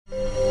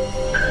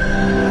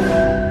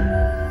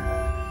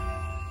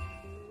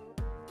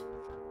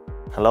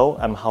Hello,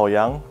 I'm Hao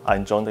Yang. I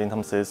joined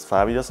INTAMSYS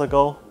 5 years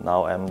ago.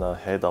 Now I'm the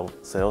head of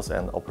sales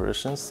and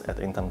operations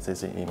at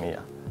INTAMSYS in EMEA.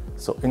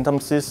 So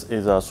INTAMSYS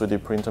is a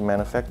 3D printer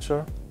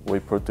manufacturer. We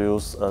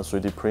produce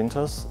 3D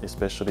printers,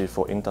 especially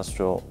for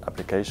industrial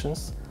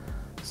applications.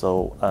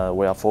 So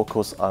we are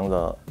focused on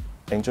the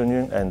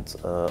engineering and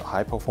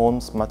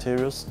high-performance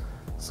materials.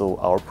 So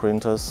our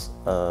printers,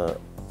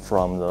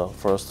 from the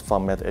first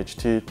format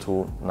HT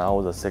to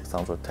now the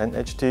 610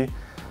 HT,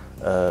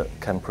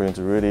 can print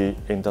really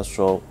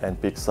industrial and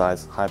big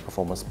size high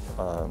performance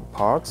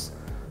parts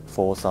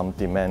for some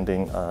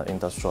demanding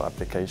industrial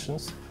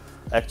applications.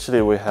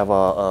 Actually, we have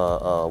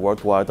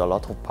worldwide a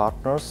lot of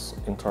partners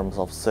in terms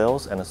of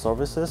sales and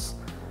services.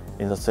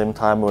 In the same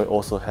time, we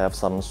also have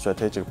some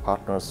strategic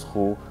partners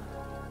who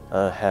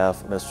have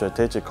a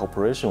strategic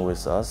cooperation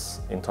with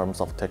us in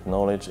terms of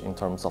technology, in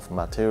terms of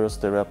materials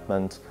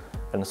development,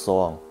 and so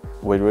on.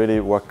 We really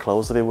work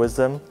closely with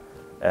them.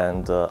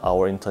 And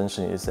our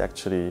intention is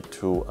actually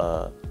to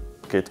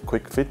get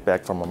quick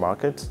feedback from the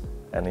market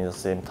and at the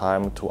same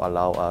time to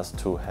allow us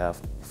to have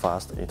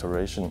fast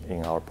iteration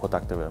in our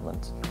product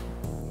development.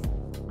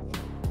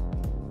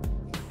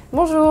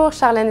 Bonjour,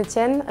 Charlène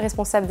Etienne,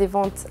 responsable des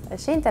ventes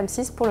chez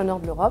INTAMSYS pour le nord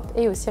de l'Europe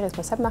et aussi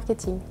responsable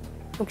marketing.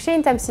 Donc chez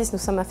INTAMSYS, nous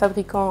sommes un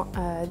fabricant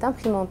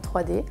d'imprimantes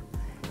 3D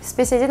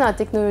spécialisé dans la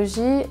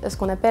technologie, ce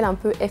qu'on appelle un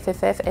peu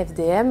FFF,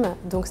 FDM,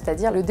 donc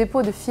c'est-à-dire le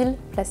dépôt de fils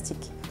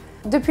plastique.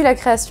 Depuis la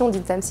création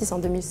d'INTAMSYS en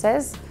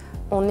 2016,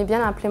 on est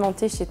bien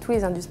implémenté chez tous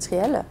les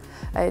industriels,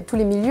 tous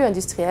les milieux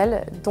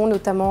industriels, dont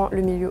notamment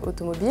le milieu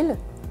automobile.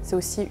 C'est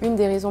aussi une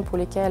des raisons pour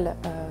lesquelles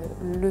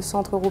le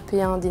centre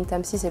européen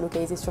d'INTAMSYS est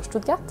localisé sur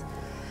Stuttgart,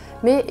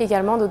 mais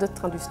également dans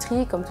d'autres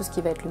industries, comme tout ce qui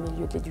va être le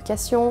milieu de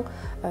l'éducation,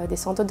 des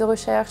centres de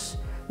recherche,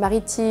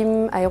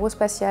 maritime,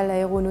 aérospatial,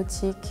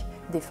 aéronautique,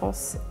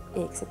 défense,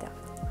 etc.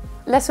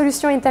 La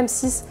solution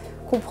INTAMSYS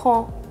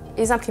comprend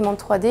les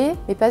imprimantes 3D,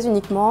 mais pas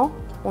uniquement.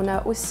 On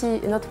a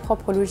aussi notre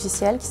propre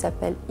logiciel qui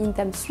s'appelle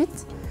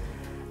INTAMSYS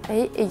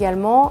et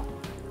également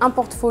un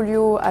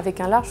portfolio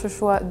avec un large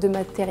choix de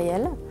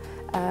matériel,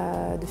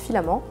 de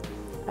filaments,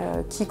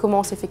 qui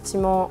commence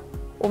effectivement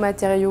aux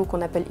matériaux qu'on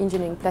appelle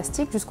engineering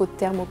plastique jusqu'au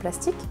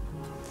thermoplastique,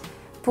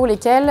 pour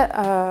lesquels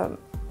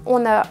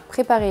on a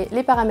préparé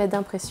les paramètres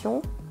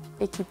d'impression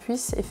et qui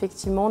puissent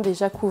effectivement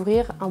déjà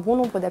couvrir un bon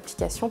nombre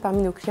d'applications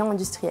parmi nos clients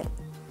industriels.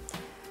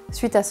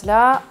 Suite à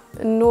cela,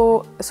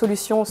 nos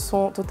solutions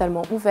sont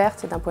totalement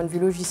ouvertes d'un point de vue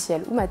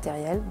logiciel ou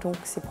matériel, donc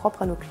c'est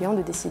propre à nos clients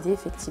de décider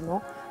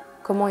effectivement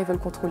comment ils veulent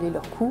contrôler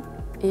leurs coûts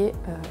et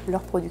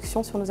leur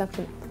production sur nos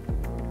imprimantes.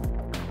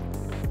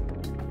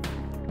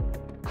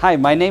 Hi,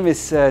 my name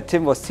is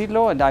Tim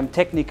Vostidlo and I'm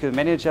Technical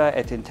Manager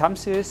at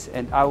INTAMSYS,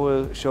 and I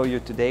will show you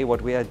today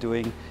what we are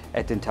doing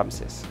at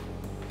INTAMSYS.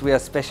 We are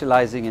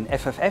specializing in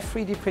FFF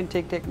 3D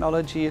printing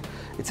technology.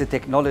 It's a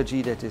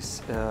technology that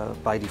is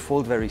by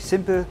default very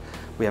simple.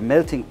 We are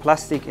melting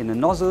plastic in a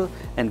nozzle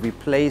and we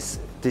place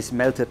this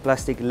melted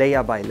plastic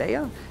layer by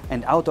layer,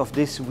 and out of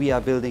this we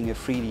are building a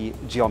 3D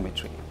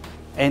geometry.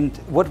 And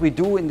what we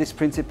do in this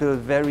principle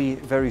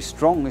very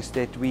strong is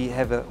that we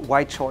have a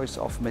wide choice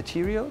of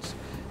materials,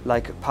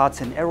 like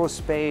parts in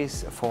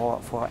aerospace,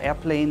 for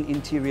airplane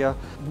interior.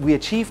 We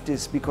achieve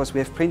this because we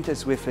have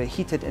printers with a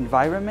heated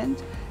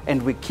environment,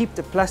 and we keep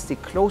the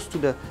plastic close to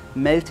the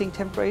melting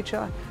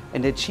temperature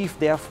and achieve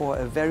therefore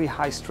a very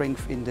high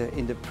strength in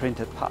the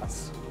printed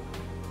parts.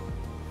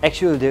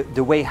 Actually,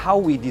 the way how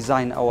we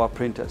design our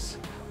printers,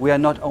 we are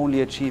not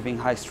only achieving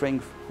high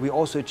strength, we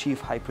also achieve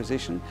high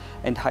precision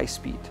and high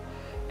speed.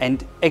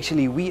 And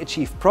actually we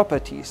achieve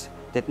properties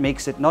that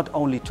makes it not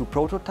only to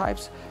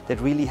prototypes,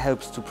 that really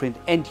helps to print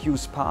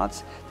end-use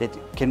parts that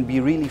can be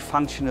really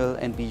functional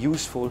and be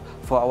useful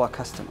for our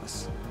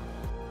customers.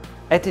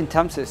 At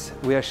INTAMSYS,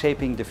 we are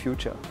shaping the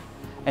future,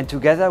 and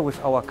together with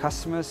our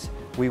customers,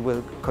 we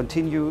will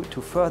continue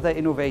to further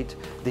innovate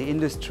the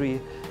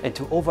industry and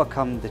to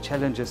overcome the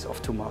challenges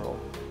of tomorrow.